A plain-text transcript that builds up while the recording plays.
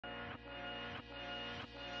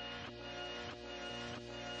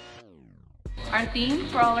Our theme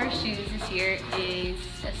for all our shoes this year is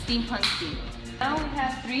a steampunk theme. Now we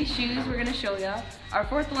have 3 shoes we're gonna show y'all. Our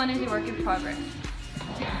 4th one is a work in progress.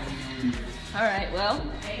 Alright, well,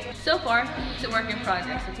 so far it's a work in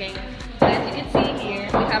progress, okay? But as you can see here,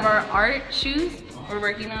 we have our art shoes we're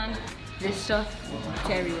working on. This stuff, it's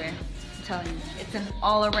everywhere. I'm telling you, it's an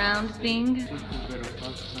all-around thing.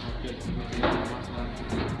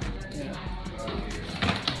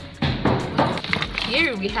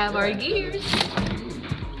 Here we have our gears.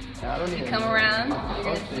 If you come around,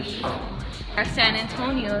 you're gonna see our San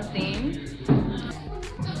Antonio theme.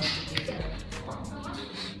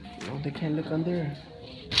 Oh, they can't look under.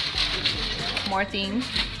 More things.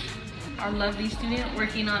 Our lovely student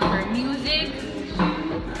working on her music.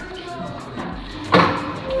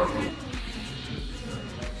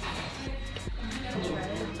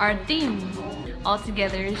 Our theme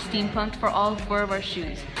altogether is steampunk for all 4 of our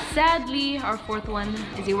shoes. Sadly, our 4th one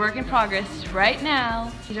is a work in progress right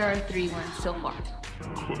now. These are our 3 ones so far.